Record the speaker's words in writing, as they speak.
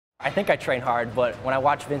I think I train hard, but when I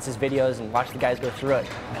watch Vince's videos and watch the guys go through it,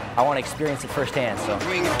 I want to experience it firsthand. So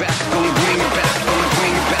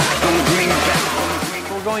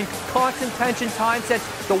we're going constant tension time sets.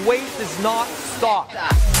 The weight does not stop.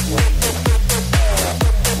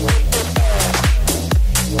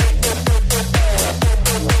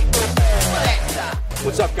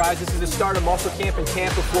 What's up, guys? This is the start of Muscle Camp in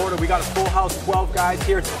Tampa, Florida. We got a full house, 12 guys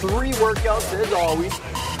here. 3 workouts, as always,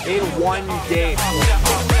 in 1 day.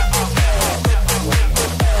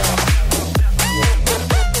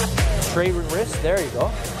 Straight wrist, there you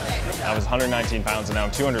go. I was 119 pounds and now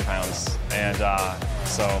I'm 200 pounds. And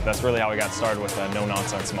so that's really how we got started with the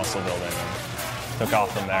no-nonsense muscle building and took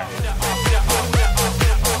off from there.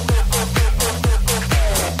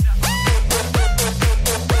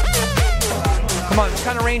 Come on, what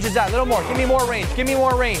kind of range is that? A little more, give me more range, give me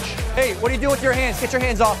more range. Hey, what do you do with your hands? Get your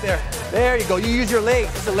hands off there. There you go, you use your legs.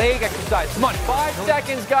 It's a leg exercise. Come on, 5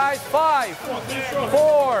 seconds, guys. 5,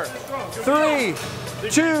 4, 3,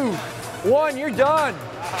 2, 1, you're done.